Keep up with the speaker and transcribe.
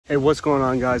Hey, what's going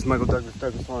on, guys? Michael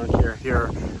Douglas Lawn Care here.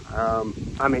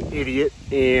 I'm an idiot,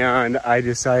 and I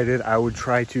decided I would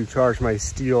try to charge my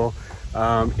steel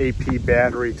AP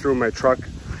battery through my truck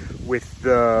with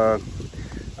the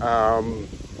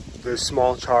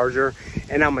small charger,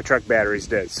 and now my truck battery's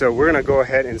dead. So we're gonna go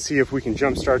ahead and see if we can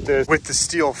jumpstart this with the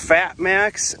steel Fat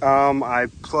Max. I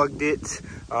plugged it.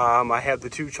 I have the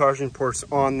 2 charging ports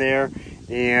on there,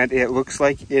 and it looks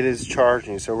like it is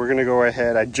charging. So we're gonna go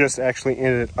ahead. I just actually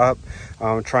ended up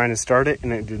trying to start it,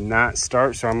 and it did not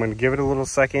start. So I'm gonna give it a little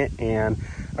second and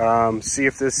see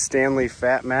if this Stanley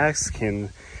Fat Max can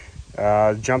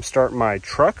jumpstart my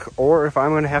truck, or if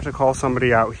I'm gonna have to call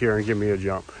somebody out here and give me a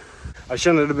jump. I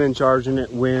shouldn't have been charging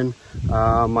it when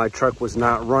my truck was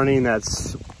not running.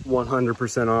 That's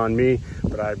 100% on me,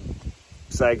 but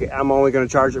it's like, I'm only going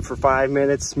to charge it for 5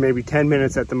 minutes, maybe 10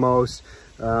 minutes at the most.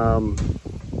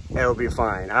 It'll be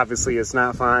fine. Obviously, it's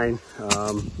not fine.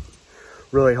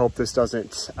 Really hope this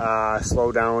doesn't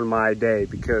slow down my day,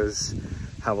 because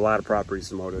I have a lot of properties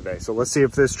to mow today. So let's see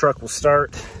if this truck will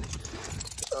start.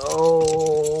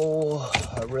 Oh,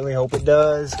 I really hope it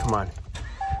does. Come on.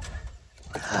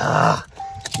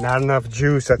 Not enough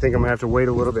juice. I think I'm gonna have to wait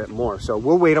a little bit more. So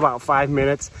we'll wait about 5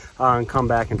 minutes and come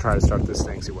back and try to start this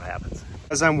thing, see what happens.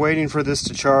 As I'm waiting for this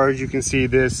to charge, you can see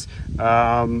this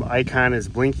icon is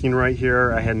blinking right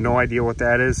here. I had no idea what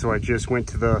that is, so I just went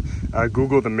to the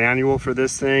Google the manual for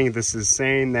this thing. This is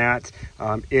saying that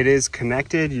it is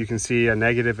connected. You can see a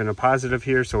negative and a positive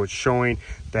here, so it's showing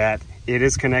that it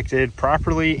is connected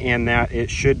properly and that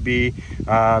it should be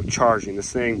charging.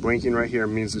 This thing blinking right here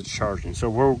means it's charging. So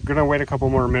we're gonna wait a couple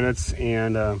more minutes,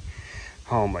 and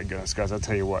oh my goodness, guys, I'll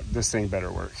tell you what, this thing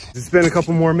better work. It's been a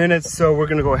couple more minutes, so we're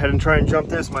gonna go ahead and try and jump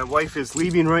this. My wife is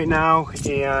leaving right now,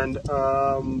 and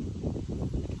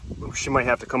she might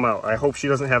have to come out. I hope she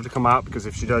doesn't have to come out, because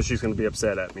if she does, she's gonna be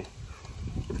upset at me.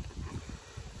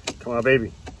 Come on,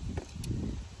 baby.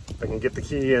 If I can get the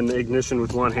key and the ignition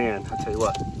with one hand, I'll tell you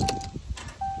what.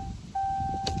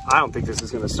 I don't think this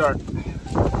is gonna start.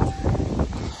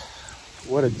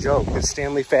 What a joke. The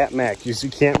Stanley Fat Max. You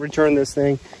can't return this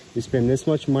thing. You spend this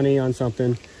much money on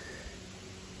something,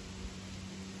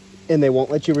 and they won't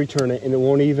let you return it, and it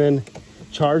won't even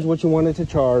charge what you want it to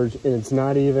charge, and it's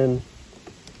not even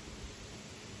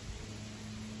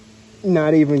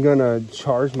gonna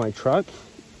charge my truck,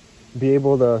 be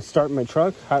able to start my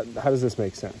truck. How does this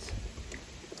make sense?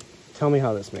 Tell me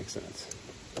how this makes sense.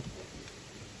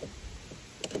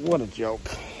 What a joke.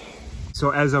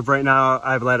 So as of right now,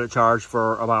 I've let it charge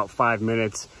for about 5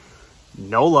 minutes.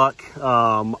 No luck.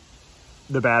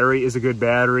 The battery is a good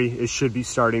battery. It should be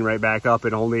starting right back up.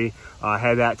 It only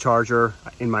had that charger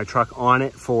in my truck on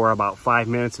it for about 5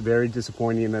 minutes. Very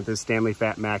disappointing that this Stanley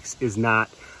Fat Max is not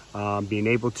being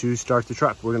able to start the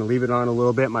truck. We're gonna leave it on a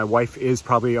little bit. My wife is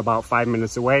probably about 5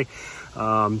 minutes away.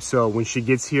 So when she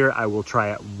gets here, I will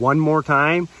try it one more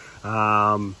time.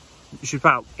 She's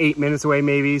about 8 minutes away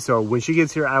maybe. So when she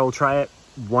gets here, I will try it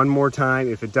one more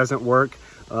time. If it doesn't work,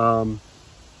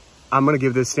 I'm gonna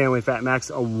give this Stanley Fat Max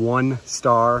a 1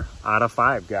 star out of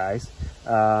 5, guys.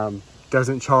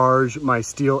 Doesn't charge my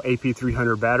steel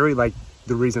AP300 battery like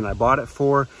the reason I bought it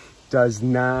for. Does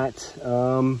not,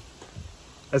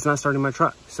 it's not starting my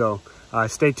truck. So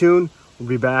stay tuned. We'll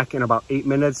be back in about 8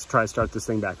 minutes, try to start this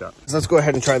thing back up. So let's go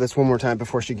ahead and try this one more time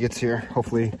before she gets here.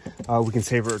 Hopefully we can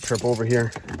save her a trip over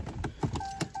here.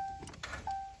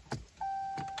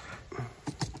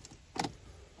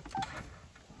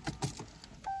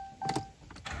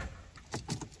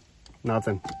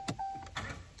 Nothing.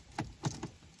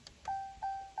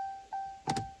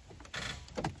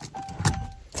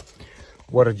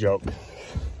 What a joke.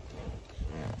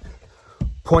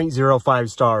 0.05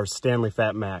 stars, Stanley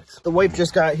Fat Max. The wife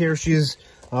just got here. She's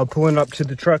pulling up to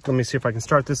the truck. Let me see if I can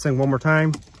start this thing one more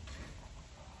time.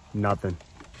 Nothing.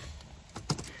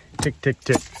 Tick, tick,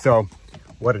 tick. So,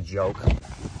 what a joke.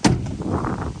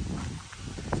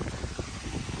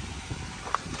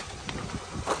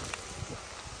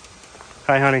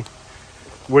 Hi, honey.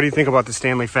 What do you think about the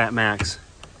Stanley Fat Max?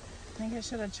 I think it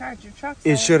should have charged your truck.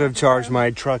 It should have charged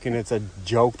my truck, and it's a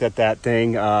joke that that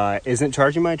thing isn't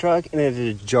charging my truck, and it's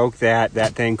a joke that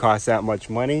that thing costs that much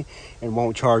money and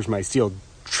won't charge my steel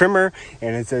trimmer,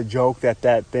 and it's a joke that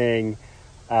that thing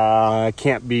and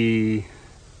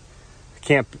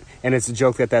it's a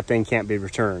joke that that thing can't be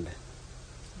returned.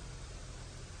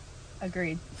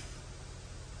 Agreed.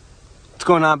 What's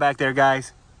going on back there,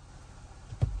 guys?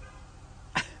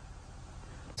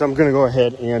 So I'm gonna go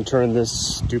ahead and turn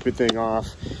this stupid thing off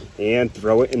and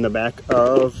throw it in the back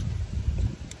of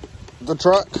the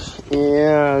truck.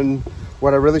 And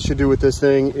what I really should do with this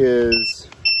thing is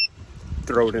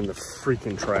throw it in the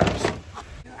freaking trash.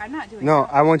 I'm not doing No,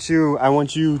 that. I want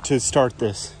you to start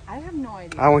this. I have no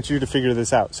idea. I want you to figure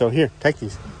this out. So here, take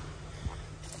these.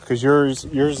 Because yours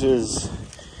is...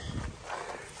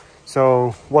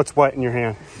 So, what's what in your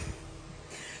hand?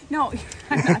 No,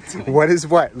 I'm not doing What is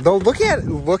what? Though, look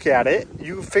at it.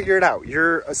 You figure it out.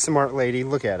 You're a smart lady.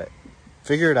 Look at it.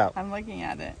 Figure it out. I'm looking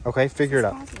at it. Okay, figure it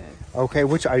out. Positive. Okay,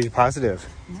 which are you positive?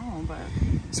 No, but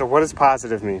So what does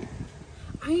positive mean?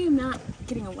 I am not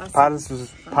getting a lesson.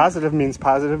 Positive means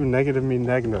positive and negative means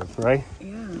negative, right?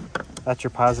 Yeah. That's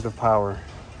your positive power.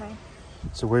 Okay.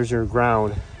 So where's your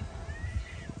ground?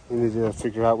 You need to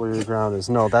figure out where your ground is.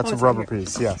 No, that's a it's rubber right here.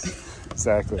 piece. Yes,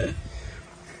 exactly.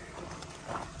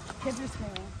 Kids are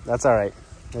screaming. That's all right.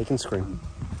 They can scream.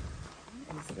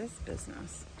 What is this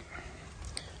business?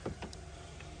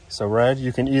 So red,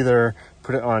 you can either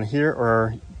put it on here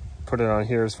or put it on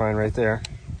here is fine right there.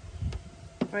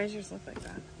 Why does yours look like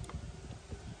that?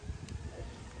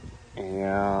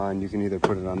 And you can either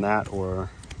put it on that or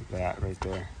that right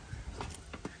there.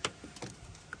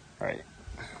 All right.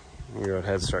 You go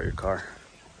ahead and start your car.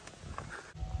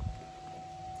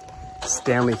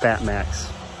 Stanley Fat Max.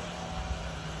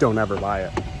 Don't ever buy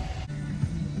it.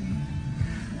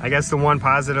 I guess the one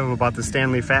positive about the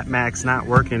Stanley Fat Max not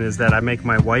working is that I make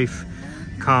my wife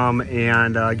come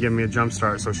and give me a jump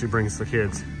start so she brings the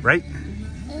kids, right?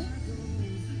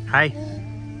 Hi.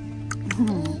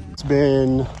 It's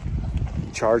been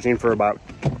charging for about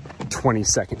 20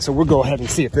 seconds. So we'll go ahead and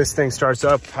see if this thing starts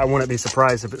up. I wouldn't be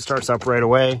surprised if it starts up right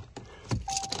away.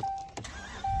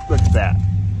 Look at that,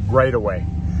 right away.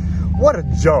 What a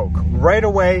joke, right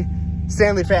away.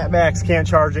 Stanley Fat Max can't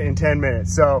charge it in 10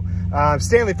 minutes. So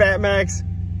Stanley Fat Max,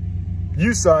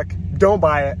 you suck, don't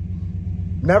buy it.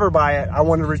 Never buy it. I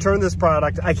want to return this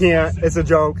product. I can't, it's a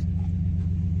joke.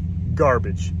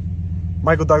 Garbage.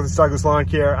 Michael Douglas Lawn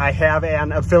Care. I have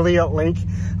an affiliate link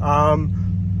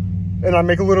and I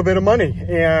make a little bit of money.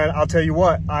 And I'll tell you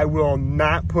what, I will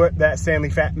not put that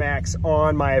Stanley Fat Max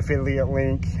on my affiliate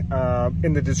link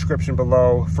in the description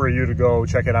below for you to go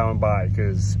check it out and buy,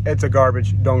 because it's a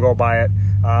garbage. Don't go buy it.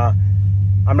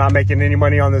 I'm not making any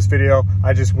money on this video.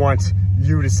 I just want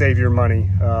you to save your money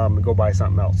and go buy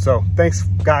something else. So thanks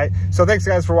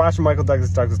guys for watching Michael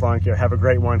Douglas Lawn Care. Have a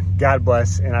great one. God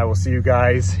bless, and I will see you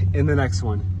guys in the next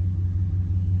one.